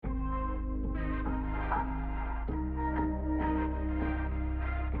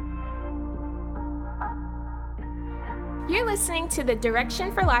You're listening to the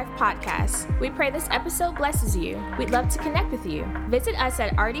Direction for Life podcast. We pray this episode blesses you. We'd love to connect with you. Visit us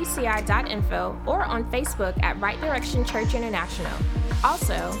at rdci.info or on Facebook at Right Direction Church International.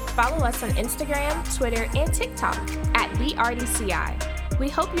 Also, follow us on Instagram, Twitter, and TikTok at the RDCI. We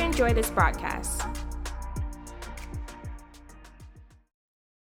hope you enjoy this broadcast.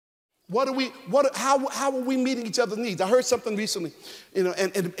 How are we meeting each other's needs? I heard something recently, and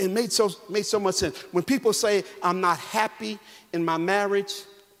it made so much sense. When people say, I'm not happy in my marriage,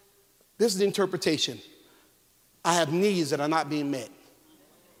 this is the interpretation. I have needs that are not being met.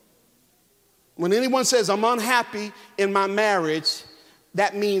 When anyone says, I'm unhappy in my marriage,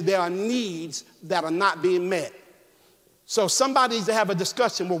 that means there are needs that are not being met. So somebody needs to have a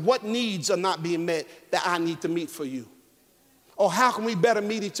discussion, well, what needs are not being met that I need to meet for you? Or how can we better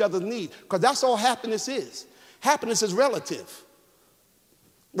meet each other's needs? Because that's all happiness is. Happiness is relative,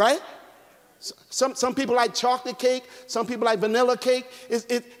 right? Some people like chocolate cake. Some people like vanilla cake.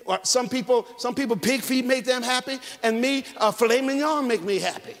 Or some people pig feet make them happy. And me, filet mignon make me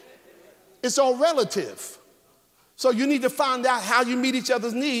happy. It's all relative. So you need to find out how you meet each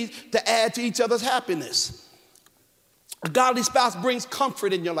other's needs to add to each other's happiness. A godly spouse brings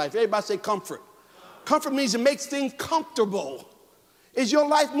comfort in your life. Everybody say comfort. Comfort means it makes things comfortable.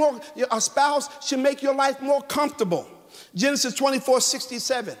 A spouse should make your life more comfortable. Genesis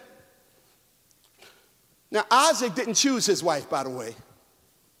 24:67. Now, Isaac didn't choose his wife, by the way.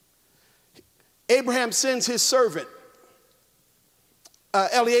 Abraham sends his servant,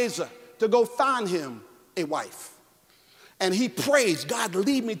 Eliezer, to go find him a wife. And he prays, God,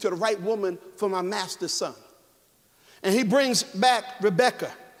 lead me to the right woman for my master's son. And he brings back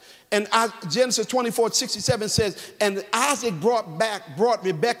Rebekah. And Genesis 24:67 says, and Isaac brought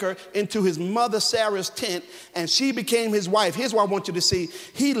Rebekah into his mother Sarah's tent, and she became his wife. Here's what I want you to see.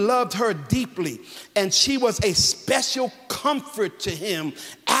 He loved her deeply, and she was a special comfort to him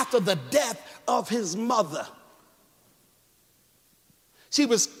after the death of his mother. She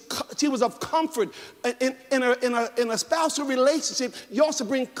was of comfort. In a spousal relationship, you also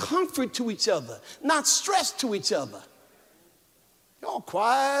bring comfort to each other, not stress to each other. Y'all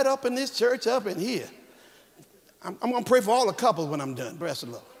quiet up in this church, up in here. I'm going to pray for all the couples when I'm done. Bless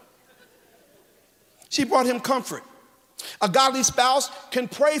the Lord. She brought him comfort. A godly spouse can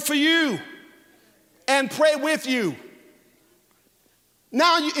pray for you and pray with you.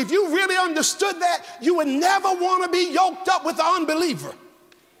 Now, if you really understood that, you would never want to be yoked up with an unbeliever.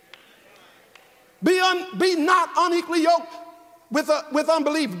 Be not unequally yoked with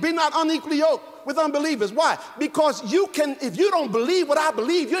unbelievers. Be not unequally yoked with unbelievers. Why? Because if you don't believe what I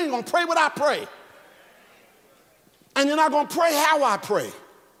believe, you ain't going to pray what I pray. And you're not going to pray how I pray.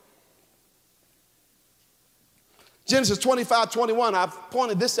 Genesis 25:21, I've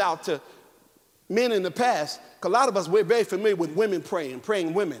pointed this out to men in the past, because a lot of us, we're very familiar with women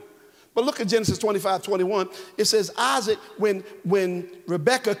praying women. But look at Genesis 25:21. It says, Isaac, when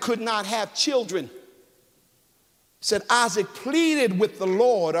Rebekah could not have children, said Isaac pleaded with the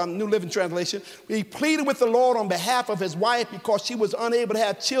Lord, New Living Translation. He pleaded with the Lord on behalf of his wife because she was unable to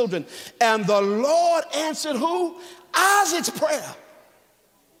have children. And the Lord answered who? Isaac's prayer.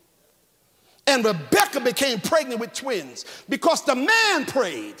 And Rebekah became pregnant with twins because the man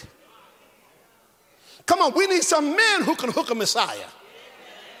prayed. Come on, we need some men who can hook a Messiah.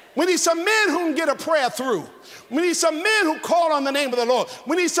 We need some men who can get a prayer through. We need some men who call on the name of the Lord.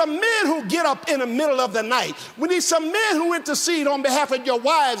 We need some men who get up in the middle of the night. We need some men who intercede on behalf of your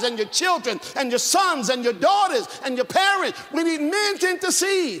wives and your children and your sons and your daughters and your parents. We need men to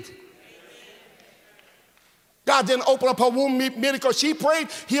intercede. God didn't open up her womb merely because she prayed.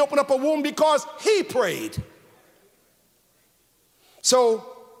 He opened up her womb because he prayed.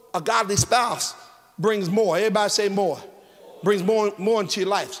 So a godly spouse brings more. Everybody say more. Brings more into your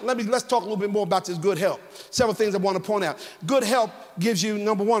life. So let's talk a little bit more about this good health. Several things I want to point out. Good health gives you,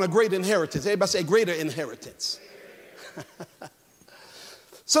 number one, a great inheritance. Everybody say greater inheritance.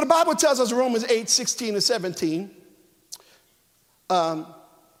 So the Bible tells us in Romans 8:16 and 17,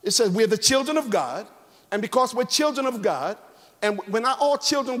 it says we're the children of God, and because we're children of God, and we're not all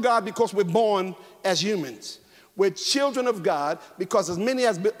children of God because we're born as humans. We're children of God because as many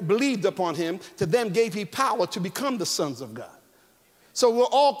as believed upon him, to them gave he power to become the sons of God. So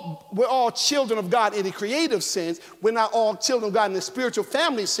we're all children of God in the creative sense. We're not all children of God in the spiritual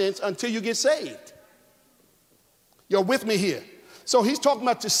family sense until you get saved. You're with me here. So he's talking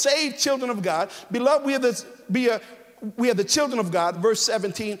about the saved children of God. Beloved, we are the children of God, verse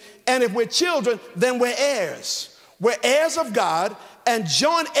 17. And if we're children, then we're heirs. We're heirs of God and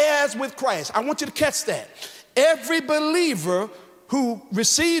joint heirs with Christ. I want you to catch that. Every believer who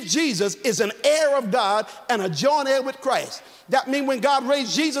received Jesus is an heir of God and a joint heir with Christ. That means when God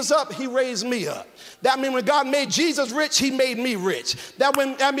raised Jesus up, he raised me up. That means when God made Jesus rich, he made me rich. That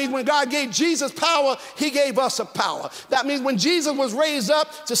means when God gave Jesus power, he gave us a power. That means when Jesus was raised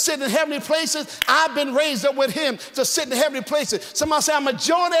up to sit in heavenly places, I've been raised up with him to sit in heavenly places. Somebody say, I'm a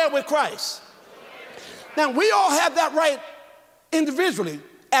joint heir with Christ. Now, we all have that right individually.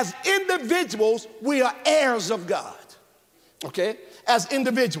 As individuals, we are heirs of God. Okay? As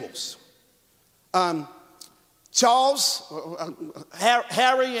individuals. Charles,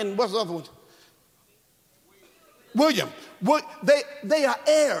 Harry, and what's the other one? William. They are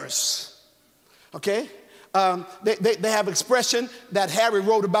heirs. Okay? They have an expression that Harry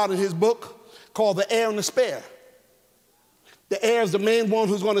wrote about in his book called the heir and the spare. The heir is the main one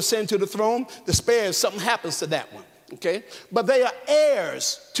who's going to ascend to the throne. The spare is something happens to that one. Okay? But they are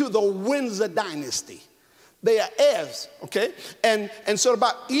heirs to the Windsor dynasty. They are heirs, okay? And so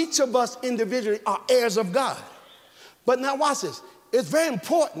about each of us individually are heirs of God. But now watch this. It's very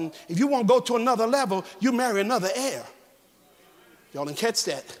important, if you want to go to another level, you marry another heir. Y'all didn't catch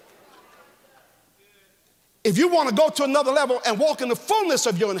that. If you want to go to another level and walk in the fullness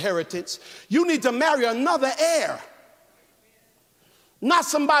of your inheritance, you need to marry another heir. Not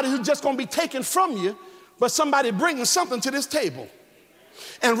somebody who's just going to be taken from you, but somebody bringing something to this table.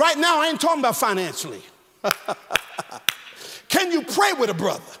 And right now, I ain't talking about financially. Can you pray with a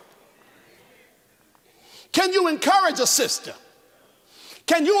brother? Can you encourage a sister?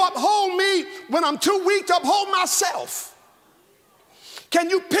 Can you uphold me when I'm too weak to uphold myself?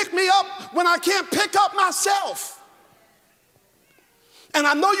 Can you pick me up when I can't pick up myself? And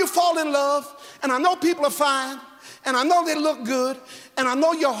I know you fall in love, and I know people are fine, and I know they look good, and I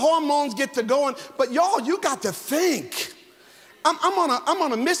know your hormones get to going, but y'all, you got to think. I'm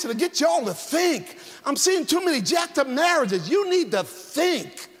on a mission to get y'all to think. I'm seeing too many jacked up marriages. You need to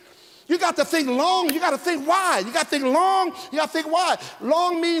think. You got to think long. You got to think wide. You got to think long. You got to think wide.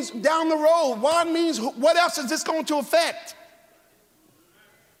 Long means down the road. Wide means what else is this going to affect?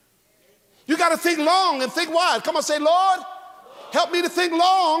 You got to think long and think wide. Come on, say, Lord, help me to think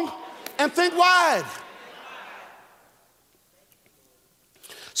long and think wide.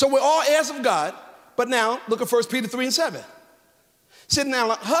 So we're all heirs of God. But now look at 1 Peter 3:7. Sitting down,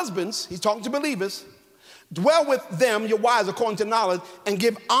 husbands, he's talking to believers, dwell with them, your wives, according to knowledge, and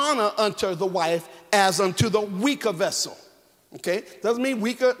give honor unto the wife as unto the weaker vessel. Okay? Doesn't mean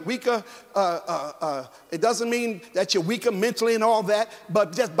weaker. It doesn't mean that you're weaker mentally and all that,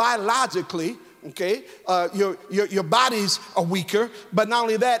 but just biologically, okay? Your bodies are weaker, but not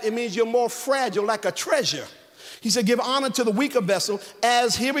only that, it means you're more fragile, like a treasure. He said, give honor to the weaker vessel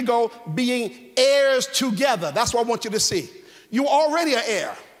as, here we go, being heirs together. That's what I want you to see. You already are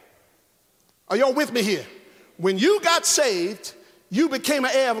heir. Are y'all with me here? When you got saved, you became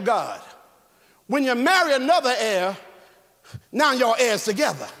an heir of God. When you marry another heir, now y'all heirs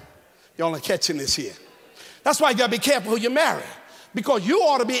together. Y'all are catching this here. That's why you got to be careful who you marry, because you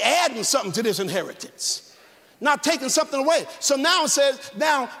ought to be adding something to this inheritance, not taking something away. So now it says,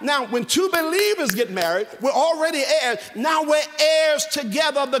 now when two believers get married, we're already heirs. Now we're heirs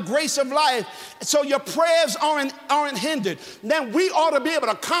together of the grace of life. So your prayers aren't hindered. Then we ought to be able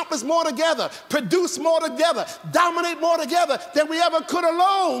to accomplish more together, produce more together, dominate more together than we ever could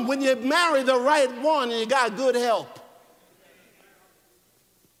alone when you marry the right one and you got good help.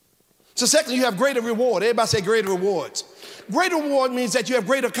 So second, you have greater reward. Everybody say greater rewards. Greater reward means that you have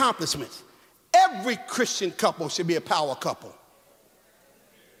great accomplishments. Every Christian couple should be a power couple.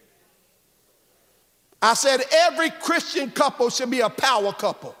 I said every Christian couple should be a power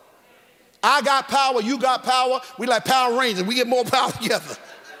couple. I got power, you got power. We like Power Rangers. We get more power together.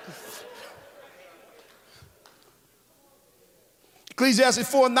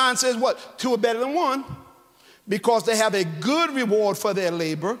 Ecclesiastes 4:9 says what? Two are better than one because they have a good reward for their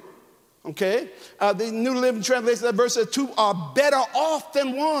labor. Okay? The New Living Translation, that verse says two are better off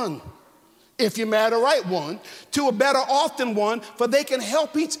than one. If you marry the right one, two are better off than one, for they can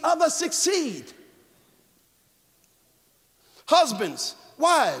help each other succeed. Husbands,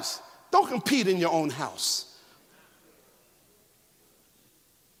 wives, don't compete in your own house.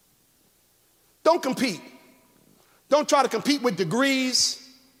 Don't compete. Don't try to compete with degrees.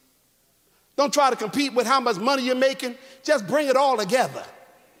 Don't try to compete with how much money you're making. Just bring it all together.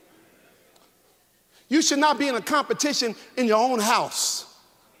 You should not be in a competition in your own house.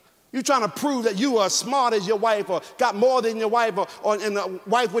 You're trying to prove that you are as smart as your wife or got more than your wife or and the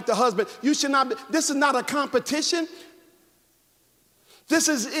wife with the husband. You should not be. This is not a competition. This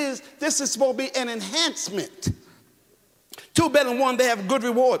is supposed to be an enhancement. Two better than one, they have a good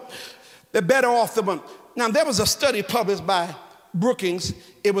reward. They're better off than one. Now, there was a study published by Brookings.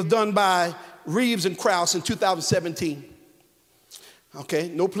 It was done by Reeves and Krauss in 2017. Okay,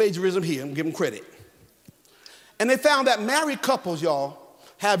 no plagiarism here. I'm giving credit. And they found that married couples, y'all,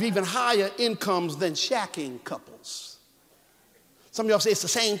 have even higher incomes than shacking couples. Some of y'all say it's the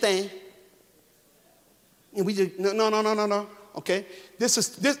same thing. And we just, no. Okay, this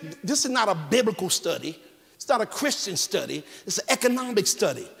is not a biblical study. It's not a Christian study. It's an economic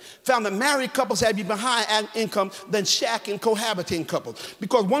study. Found that married couples have even higher income than shacking cohabiting couples.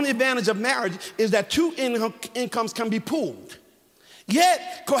 Because one advantage of marriage is that two incomes can be pooled.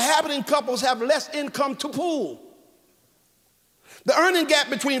 Yet, cohabiting couples have less income to pool. The earning gap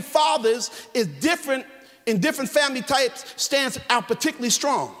between fathers is different in different family types, stands out particularly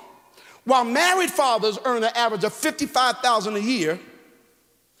strong. While married fathers earn an average of $55,000 a year,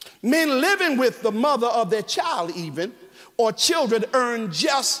 men living with the mother of their child even, or children, earn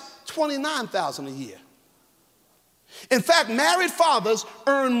just $29,000 a year. In fact, married fathers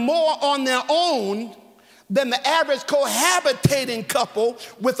earn more on their own than the average cohabitating couple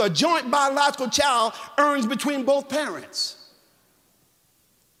with a joint biological child earns between both parents.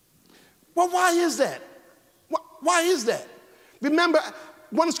 Well, why is that? Why is that? Remember,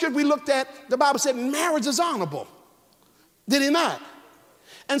 one scripture we looked at, the Bible said marriage is honorable. Did it not?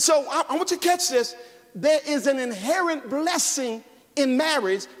 And so I want you to catch this. There is an inherent blessing in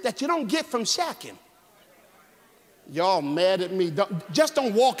marriage that you don't get from shacking. Y'all mad at me. Just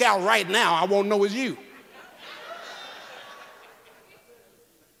don't walk out right now. I won't know it's you.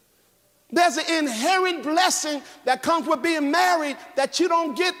 There's an inherent blessing that comes with being married that you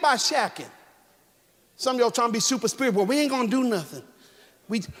don't get by shacking. Some of y'all trying to be super spiritual. Well, we ain't going to do nothing.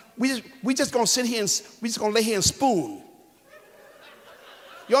 We just going to sit here and we just going to lay here and spoon.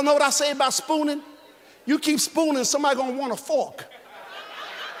 Y'all know what I say about spooning? You keep spooning, somebody going to want a fork.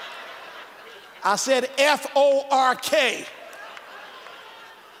 I said F-O-R-K.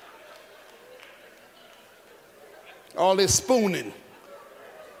 All this spooning.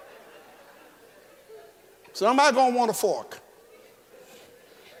 Somebody going to want a fork.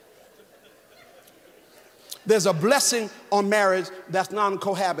 There's a blessing on marriage that's not on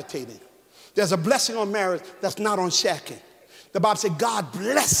cohabitating. There's a blessing on marriage that's not on shacking. The Bible said God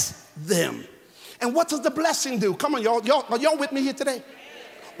bless them. And what does the blessing do? Come on, y'all with me here today?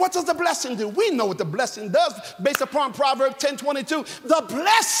 What does the blessing do? We know what the blessing does based upon Proverbs 10:22. The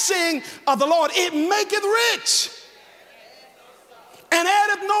blessing of the Lord, it maketh rich and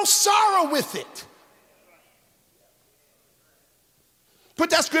addeth no sorrow with it.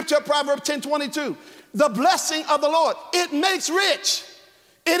 Put that scripture up, Proverbs 10:22. The blessing of the Lord, it makes rich.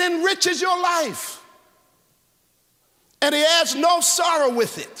 It enriches your life. And he adds no sorrow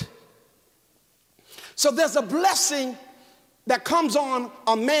with it. So there's a blessing that comes on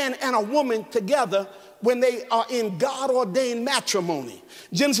a man and a woman together when they are in God-ordained matrimony.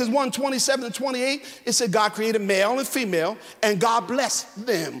 Genesis 1:27-28, it said God created male and female, and God blessed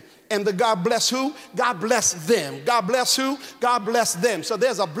them. And the God bless who? God bless them. God bless who? God bless them. So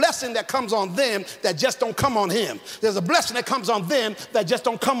there's a blessing that comes on them that just don't come on him. There's a blessing that comes on them that just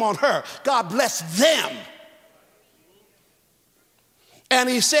don't come on her. God bless them. And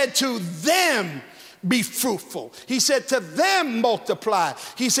he said to them, be fruitful. He said to them, multiply.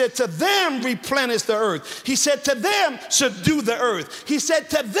 He said to them, replenish the earth. He said to them, subdue the earth. He said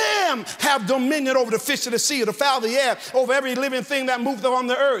to them, have dominion over the fish of the sea, the fowl of the air, over every living thing that moved on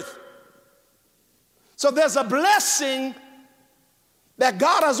the earth. So there's a blessing that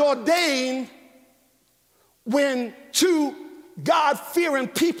God has ordained when two God-fearing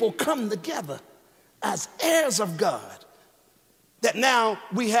people come together as heirs of God. That now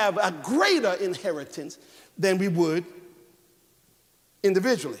we have a greater inheritance than we would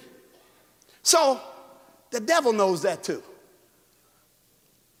individually. So the devil knows that too.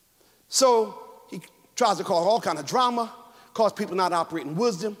 So he tries to cause all kind of drama, cause people not operating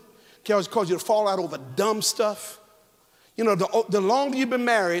wisdom, cause you to fall out over dumb stuff. You know, the longer you've been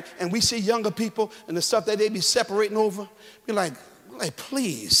married and we see younger people and the stuff that they be separating over, we're like,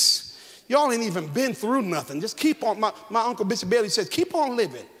 please. Y'all ain't even been through nothing. Just keep on. My Uncle Bishop Bailey says, keep on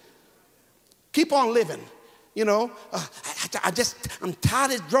living. Keep on living. You know, I'm tired of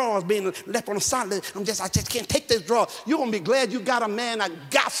these drawers being left on the side. I just can't take this drawer. You're going to be glad you got a man that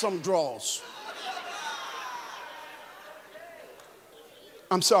got some drawers.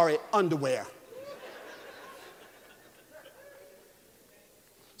 I'm sorry, underwear.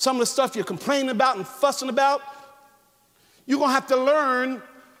 Some of the stuff you're complaining about and fussing about, you're going to have to learn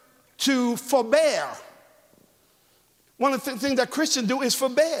to forbear. One of the things that Christians do is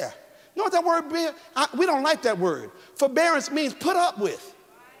forbear. You know what that word bear? We don't like that word. Forbearance means put up with.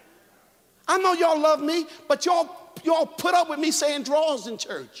 I know y'all love me, but y'all y'all put up with me saying drawers in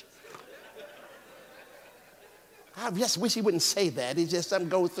church. I just wish he wouldn't say that. He just doesn't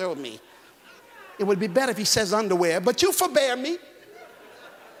go through me. It would be better if he says underwear, but you forbear me.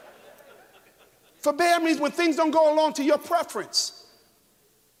 Forbear means when things don't go along to your preference.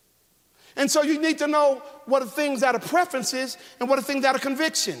 And so you need to know what are things that are preferences and what are things that are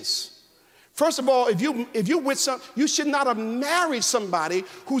convictions. First of all, if you with some, you should not have married somebody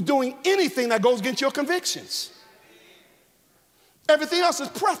who's doing anything that goes against your convictions. Everything else is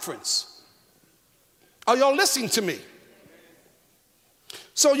preference. Are y'all listening to me?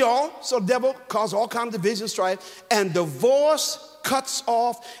 So the devil caused all kinds of division, strife, and divorce cuts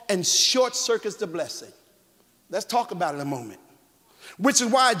off and short circuits the blessing. Let's talk about it in a moment. Which is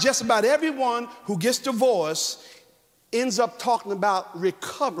why just about everyone who gets divorced ends up talking about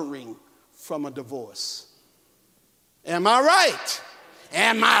recovering from a divorce. Am I right?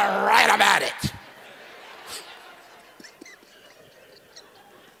 Am I right about it?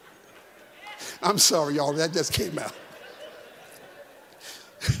 I'm sorry, y'all, that just came out.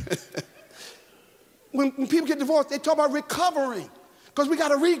 When people get divorced, they talk about recovering because we got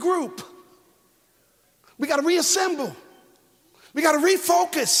to regroup. We got to reassemble. We got to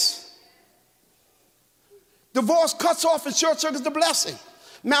refocus. Divorce cuts off and short circuits the blessing.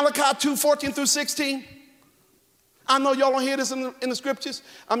 Malachi 2:14 through 16. I know y'all don't hear this in the scriptures.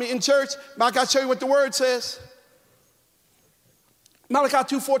 I mean, in church, but I got to show you what the word says. Malachi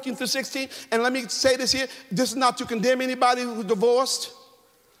 2:14 through 16. And let me say this here. This is not to condemn anybody who's divorced.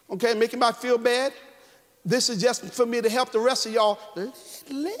 Okay, make anybody feel bad. This is just for me to help the rest of y'all.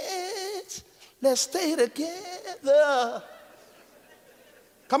 Let's stay together.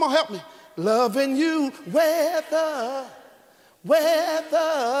 Come on, help me. Loving you, weather.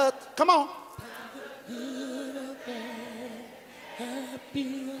 Come on.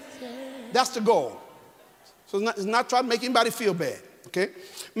 That's the goal. So it's not trying to make anybody feel bad, okay?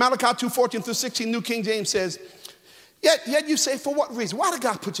 Malachi 2:14 through 16, New King James says, yet you say, for what reason? Why did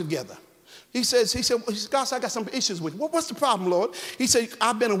God put you together? He said, God, I got some issues with you. What's the problem, Lord? He said,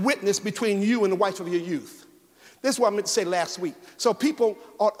 I've been a witness between you and the wife of your youth. This is what I meant to say last week. So people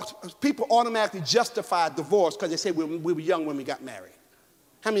automatically justify divorce because they say we were young when we got married.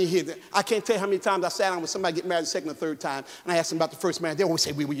 How many hear that? I can't tell you how many times I sat down with somebody get married the second or third time, and I asked them about the first marriage. They always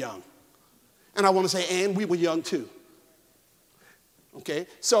say we were young. And I want to say, and we were young too. Okay?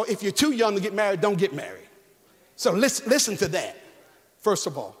 So if you're too young to get married, don't get married. So listen to that, first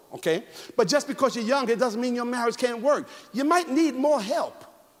of all, okay? But just because you're young, it doesn't mean your marriage can't work. You might need more help.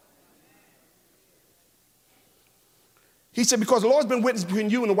 He said, because the Lord's been witness between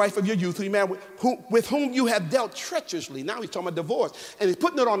you and the wife of your youth, who you married, with whom you have dealt treacherously. Now he's talking about divorce. And he's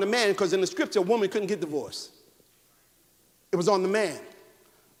putting it on the man because in the scripture, a woman couldn't get divorced. It was on the man.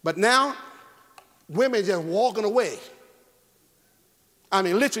 But now, women just walking away. I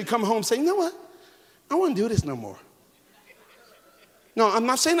mean, literally coming home saying, you know what? I don't want to do this no more. No, I'm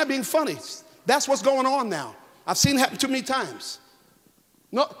not saying that being funny. That's what's going on now. I've seen it happen too many times.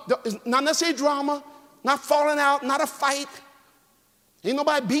 No, it's not necessarily drama. Not falling out, not a fight. Ain't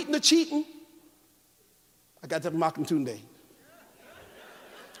nobody beating or cheating. I got that from Malcolm Tunde.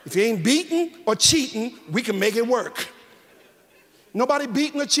 If you ain't beating or cheating, we can make it work. Nobody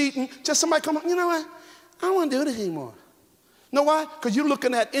beating or cheating. Just somebody come up, you know what? I don't want to do this anymore. You know why? Because you're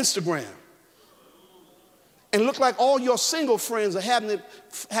looking at Instagram. And look like all your single friends are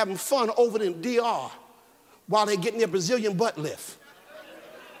having fun over in DR while they're getting their Brazilian butt lift.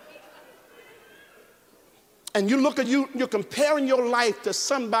 And you look at you're comparing your life to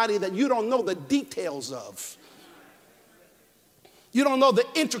somebody that you don't know the details of. You don't know the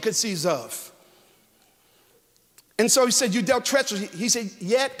intricacies of. And so he said, you dealt treacherously. He said,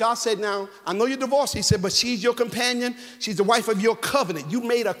 yet, God said, now, I know you're divorced. He said, but she's your companion. She's the wife of your covenant. You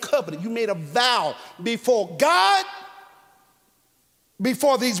made a covenant. You made a vow before God,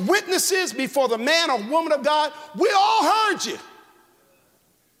 before these witnesses, before the man or woman of God. We all heard you.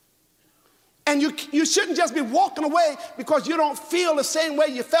 And you shouldn't just be walking away because you don't feel the same way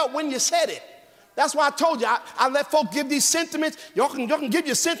you felt when you said it. That's why I told you, I let folks give these sentiments. Y'all can give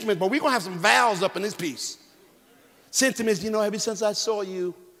your sentiments, but we're going to have some vows up in this piece. Sentiments, ever since I saw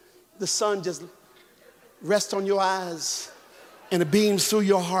you, the sun just rests on your eyes and it beams through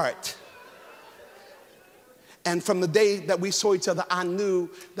your heart. And from the day that we saw each other, I knew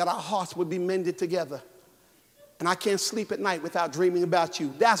that our hearts would be mended together. And I can't sleep at night without dreaming about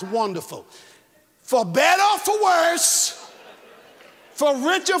you. That's wonderful. For better or for worse, for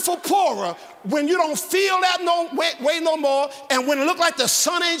richer, for poorer, when you don't feel that way no more, and when it look like the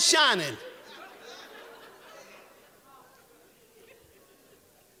sun ain't shining.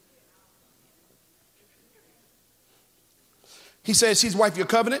 He says she's wife of your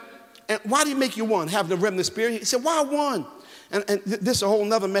covenant. And why did he make you one? Have the remnant spirit. He said, why one? And this is a whole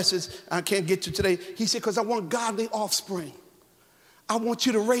nother message I can't get to today. He said, because I want godly offspring. I want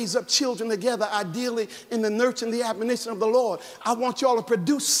you to raise up children together, ideally in the nurture and the admonition of the Lord. I want y'all to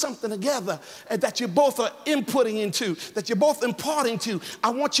produce something together that you both are inputting into, that you're both imparting to. I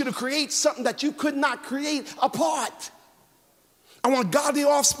want you to create something that you could not create apart. I want godly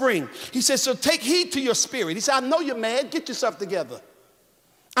offspring. He says, so take heed to your spirit. He said, I know you're mad. Get yourself together.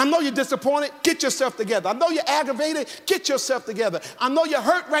 I know you're disappointed. Get yourself together. I know you're aggravated. Get yourself together. I know you're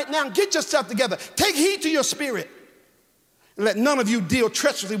hurt right now. Get yourself together. Take heed to your spirit. And let none of you deal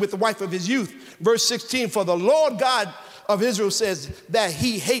treacherously with the wife of his youth. Verse 16, for the Lord God of Israel says that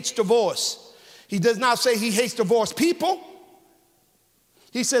he hates divorce. He does not say he hates divorced people.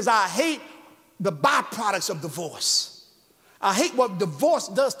 He says, I hate the byproducts of divorce. I hate what divorce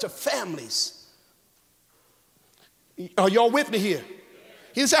does to families. Are y'all with me here?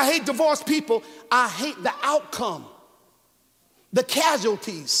 He says, I hate divorced people. I hate the outcome, the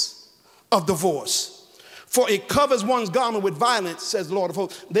casualties of divorce. For it covers one's garment with violence, says the Lord of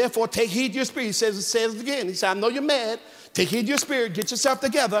hosts. Therefore, take heed to your spirit. He says it again. He said, I know you're mad. Take heed to your spirit. Get yourself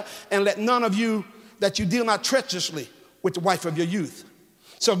together. And let none of you, that you deal not treacherously with the wife of your youth.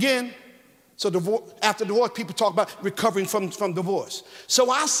 So again, after divorce, people talk about recovering from divorce. So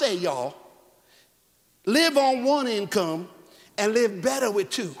I say, y'all, live on one income and live better with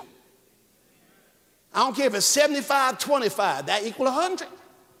two. I don't care if it's 75-25. That equals 100.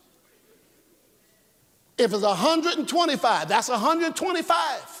 If it's 125, that's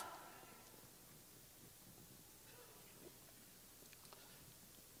 125.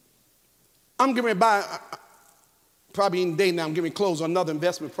 I'm getting ready to buy, probably in the day now, I'm getting close on another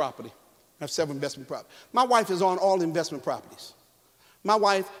investment property. I have 7 investment properties. My wife is on all investment properties. My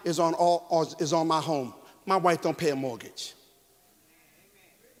wife is on my home. My wife don't pay a mortgage.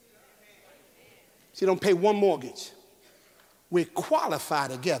 She don't pay one mortgage. We qualify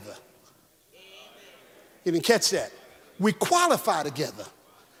together. You didn't catch that. We qualify together.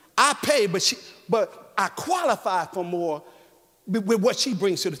 I pay, but I qualify for more with what she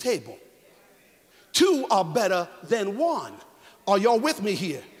brings to the table. 2 are better than 1. Are y'all with me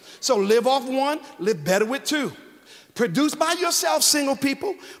here? So live off 1, live better with 2. Produce by yourself, single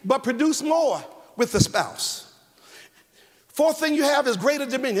people, but produce more with the spouse. 4th thing you have is greater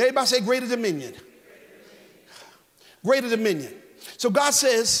dominion. Everybody say greater dominion. Greater dominion. So God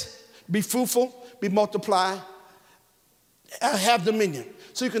says, be fruitful, be multiply, have dominion.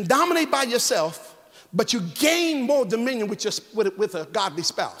 So you can dominate by yourself, but you gain more dominion with a godly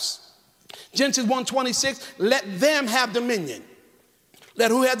spouse. Genesis 1:26, let them have dominion.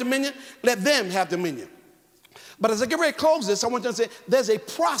 Let who have dominion? Let them have dominion. But as I get ready to close this, I want you to say, there's a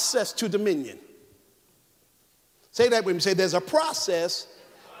process to dominion. Say that with me. Say, there's a process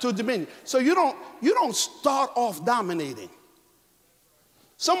to dominion. So you don't start off dominating.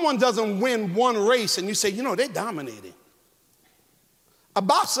 Someone doesn't win one race and you say, they're dominating. A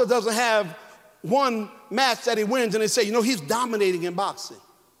boxer doesn't have one match that he wins and they say, he's dominating in boxing.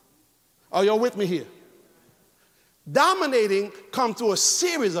 Are y'all with me here? Dominating comes through a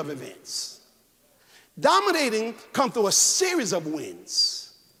series of events. Dominating comes through a series of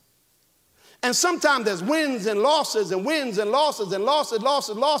wins. And sometimes there's wins and losses and wins and losses and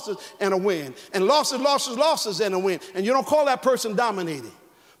losses and a win. And losses and a win. And you don't call that person dominating.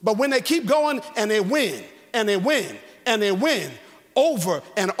 But when they keep going and they win and they win and they win over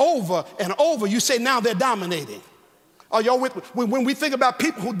and over and over, you say now they're dominating. Are y'all with me? When we think about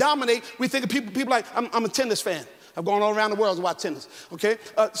people who dominate, we think of people like, I'm a tennis fan. I've gone all around the world to watch tennis, okay?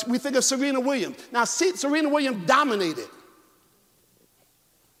 We think of Serena Williams. Now, see, Serena Williams dominated.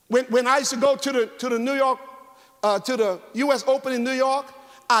 When I used to go to the New York, to the U.S. Open in New York,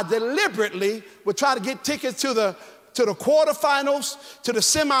 I deliberately would try to get tickets to the quarterfinals, to the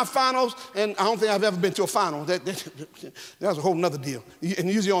semifinals, and I don't think I've ever been to a final. That was a whole nother deal, and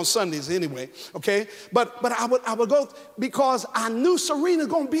usually on Sundays anyway, okay? But I would go because I knew Serena's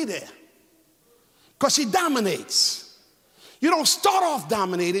going to be there because she dominates. You don't start off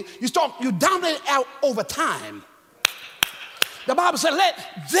dominating. You dominate out over time. The Bible said, let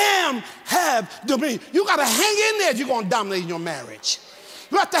them have dominion. You got to hang in there if you're going to dominate in your marriage.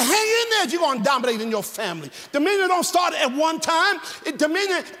 You have to hang in there if you're going to dominate in your family. Dominion don't start at one time.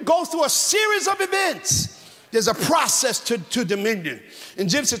 Dominion goes through a series of events. There's a process to dominion. In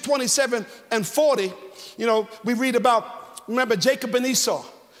Genesis 27 and 40, we read about, remember, Jacob and Esau.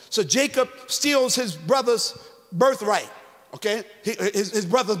 So Jacob steals his brother's birthright, okay? His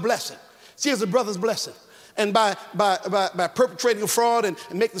brother's blessing. Steals his brother's blessing. And by perpetrating a fraud and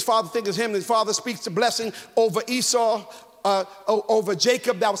making his father think it's him, his father speaks the blessing over Esau over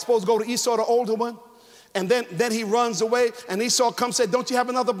Jacob that was supposed to go to Esau, the older one. And then he runs away, and Esau comes and said, don't you have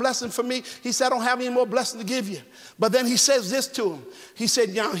another blessing for me? He said, I don't have any more blessing to give you. But then he says this to him. He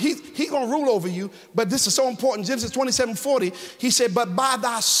said, he's going to rule over you, but this is so important. Genesis 27:40, he said, but by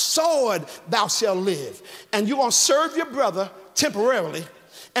thy sword thou shalt live. And you're going to serve your brother temporarily,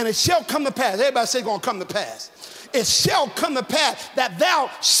 and it shall come to pass. Everybody say it's going to come to pass. It shall come to pass that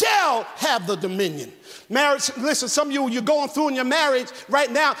thou shalt have the dominion. Marriage, listen, some of you're going through in your marriage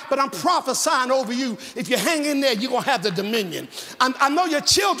right now, but I'm prophesying over you. If you hang in there, you're going to have the dominion. I know your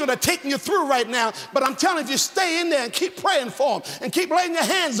children are taking you through right now, but I'm telling you, if you stay in there and keep praying for them and keep laying your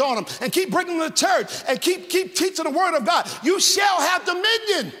hands on them and keep bringing them to church and keep teaching the word of God, you shall have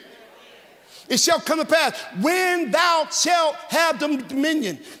dominion. It shall come to pass when thou shalt have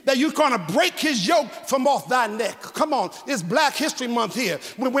dominion, that you're going to break his yoke from off thy neck. Come on, it's Black History Month here.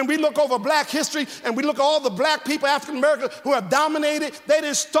 When we look over Black history and we look at all the black people, African Americans who have dominated, they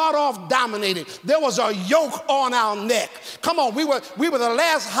didn't start off dominating. There was a yoke on our neck. Come on, we were the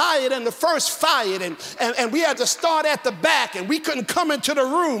last hired and the first fired, and we had to start at the back, and we couldn't come into the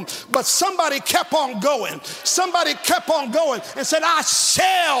room, but somebody kept on going. Somebody kept on going and said, I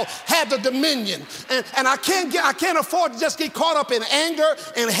shall have the dominion. And I can't afford to just get caught up in anger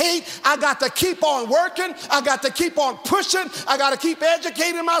and hate. I got to keep on working. I got to keep on pushing. I got to keep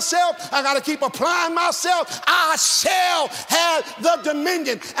educating myself. I got to keep applying myself. I shall have the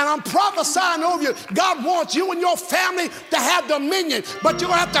dominion. And I'm prophesying over you. God wants you and your family to have dominion, but you're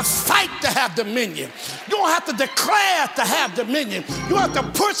going to have to fight to have dominion. You're going to have to declare to have dominion. You have to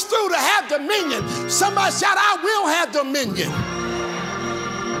push through to have dominion. Somebody shout, I will have dominion.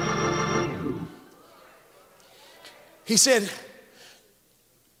 He said,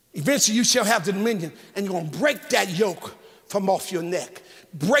 eventually you shall have the dominion, and you're going to break that yoke from off your neck.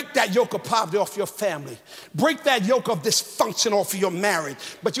 Break that yoke of poverty off your family. Break that yoke of dysfunction off of your marriage.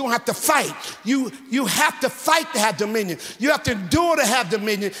 But you don't have to fight. You have to fight to have dominion. You have to endure to have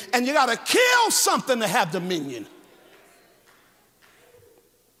dominion, and you got to kill something to have dominion.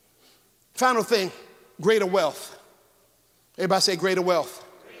 Final thing, greater wealth. Everybody say greater wealth.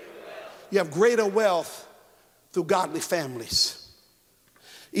 Greater wealth. You have greater wealth through godly families.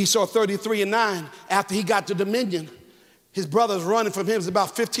 Esau 33:9, after he got the dominion, his brothers running from him. It was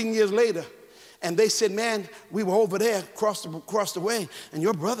about 15 years later. And they said, man, we were over there across the way, and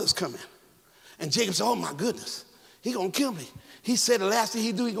your brother's coming. And Jacob said, oh my goodness, he gonna kill me. He said the last thing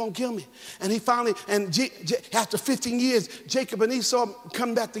he do, he gonna kill me. And he finally, after 15 years, Jacob and Esau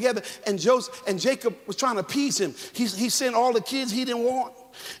come back together, and Jacob was trying to appease him. He sent all the kids he didn't want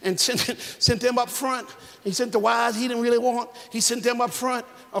and sent them up front. He sent the wives he didn't really want. He sent them up front,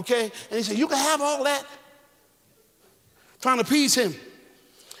 okay? And he said, you can have all that. Trying to appease him.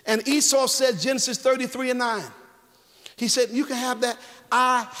 And Esau said, Genesis 33:9. He said, you can have that.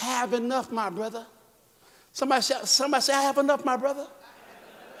 I have enough, my brother. Somebody say, I have enough, my brother.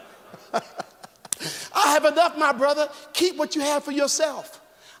 I have enough, my brother. Keep what you have for yourself.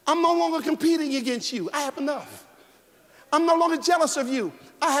 I'm no longer competing against you. I have enough. I'm no longer jealous of you.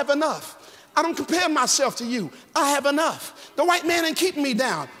 I have enough. I don't compare myself to you. I have enough. The white man ain't keeping me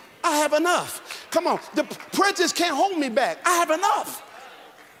down. I have enough. Come on. The princess can't hold me back. I have enough.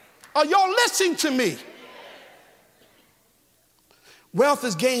 Are y'all listening to me? Wealth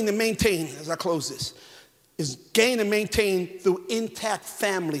is gained and maintained, as I close this, is gained and maintained through intact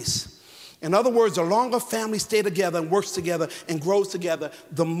families. In other words, the longer families stay together and works together and grows together,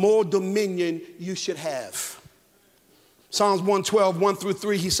 the more dominion you should have. Psalms 112,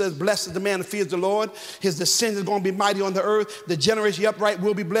 1-3, he says, blessed is the man who fears the Lord. His descendants are going to be mighty on the earth. The generous, the upright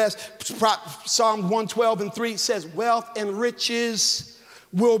will be blessed. Psalm 112:3 says, wealth and riches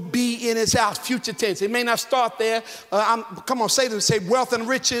will be in his house. Future tense. It may not start there. Come on, say wealth and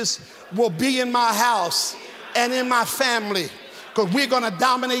riches will be in my house and in my family, because we're going to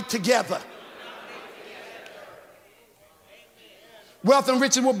dominate together. Wealth and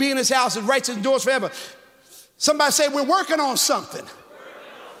riches will be in his house, and righteousness endures forever. Somebody say, we're working on something.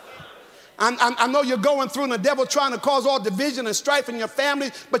 I know you're going through and the devil trying to cause all division and strife in your family,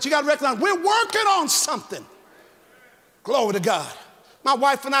 but you got to recognize we're working on something. Glory to God. My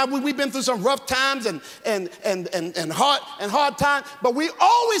wife and I, we've been through some rough times and hard times, but we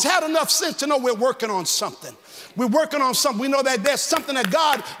always had enough sense to know we're working on something. We're working on something. We know that there's something that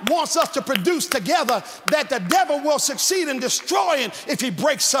God wants us to produce together that the devil will succeed in destroying if he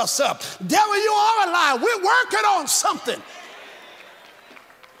breaks us up. Devil, you are a liar. We're working on something.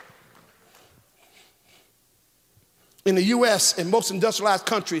 In the U.S. and most industrialized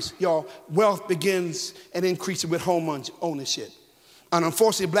countries, y'all, wealth begins and increases with home ownership. And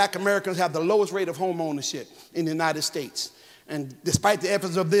unfortunately, black Americans have the lowest rate of home ownership in the United States. And despite the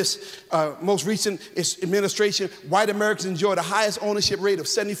efforts of this most recent administration, white Americans enjoy the highest ownership rate of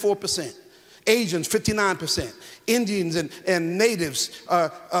 74%. Asians, 59%. Indians and natives,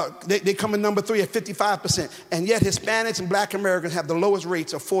 they come in number 3 at 55%. And yet Hispanics and black Americans have the lowest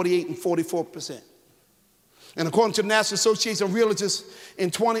rates of 48 and 44%. And according to the National Association of Realtors, in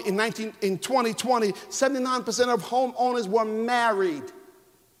 2020, 79% of homeowners were married.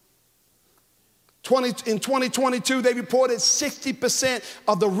 In 2022, they reported 60%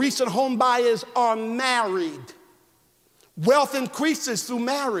 of the recent home buyers are married. Wealth increases through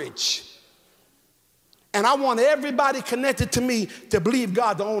marriage. And I want everybody connected to me to believe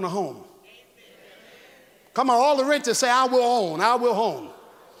God to own a home. Come on, all the renters say, I will own, I will own.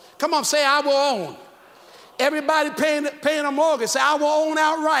 Come on, say, I will own. Everybody paying a mortgage, say, I will own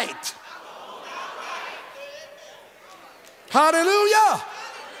outright. Hallelujah.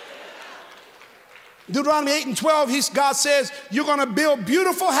 Deuteronomy 8 and 12, God says, you're going to build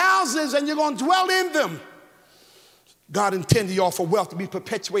beautiful houses and you're going to dwell in them. God intended you all for wealth to be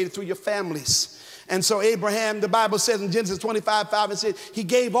perpetuated through your families. And so Abraham, the Bible says in Genesis 25:5, it says he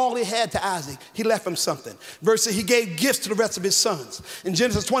gave all he had to Isaac. He left him something. Verse 6, he gave gifts to the rest of his sons. In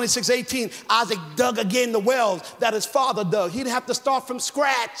Genesis 26:18, Isaac dug again the wells that his father dug. He didn't have to start from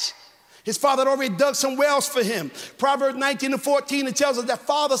scratch. His father had already dug some wells for him. Proverbs 19 and 14, it tells us that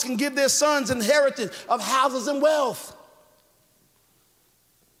fathers can give their sons inheritance of houses and wealth.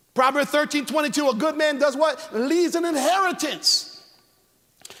 Proverbs 13:22, a good man does what? Leaves an inheritance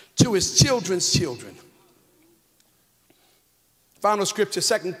to his children's children. Final scripture,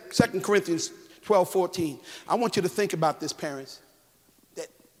 2 Corinthians 12:14. I want you to think about this, parents, that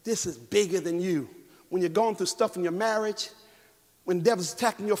this is bigger than you. When you're going through stuff in your marriage, when the devil's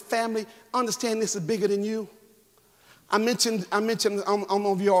attacking your family, understand this is bigger than you. I mentioned, I don't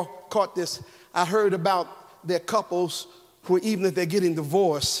know if you all caught this. I heard about their couples who, even if they're getting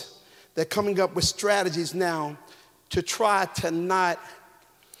divorced, they're coming up with strategies now to try to not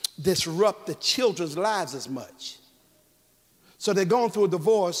disrupt the children's lives as much. So they're going through a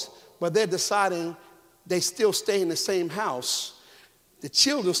divorce, but they're deciding they still stay in the same house. The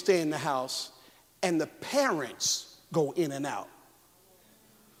children stay in the house, and the parents go in and out.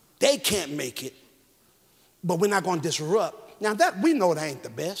 They can't make it, but we're not going to disrupt. Now, that we know that ain't the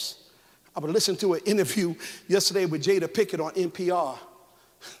best. I was listening to an interview yesterday with Jada Pinkett on NPR.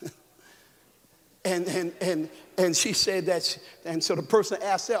 And she said that, and so the person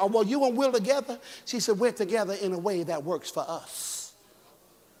asked her, oh, well, you and Will together? She said, we're together in a way that works for us.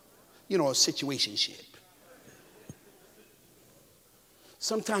 You know, a situationship.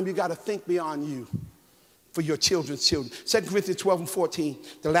 Sometimes you got to think beyond you for your children's children. 2 Corinthians 12 and 14,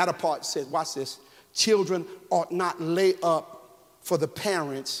 the latter part says, watch this, children ought not lay up for the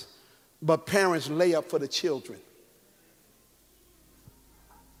parents, but parents lay up for the children.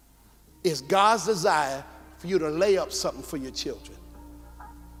 It's God's desire for you to lay up something for your children.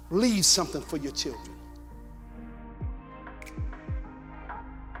 Leave something for your children.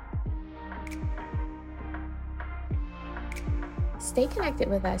 Stay connected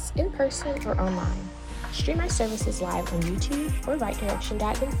with us in person or online. Stream our services live on YouTube or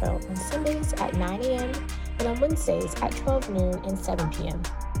rightdirection.info on Sundays at 9 a.m. and on Wednesdays at 12 noon and 7 p.m.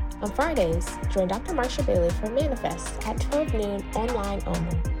 On Fridays, join Dr. Marsha Bailey for Manifest at 12 noon online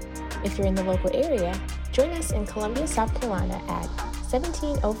only. If you're in the local area, join us in Columbia, South Carolina at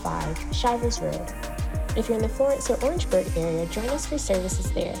 1705 Shivers Road. If you're in the Florence or Orangeburg area, join us for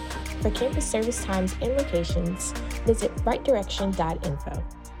services there. For campus service times and locations, visit rightdirection.info.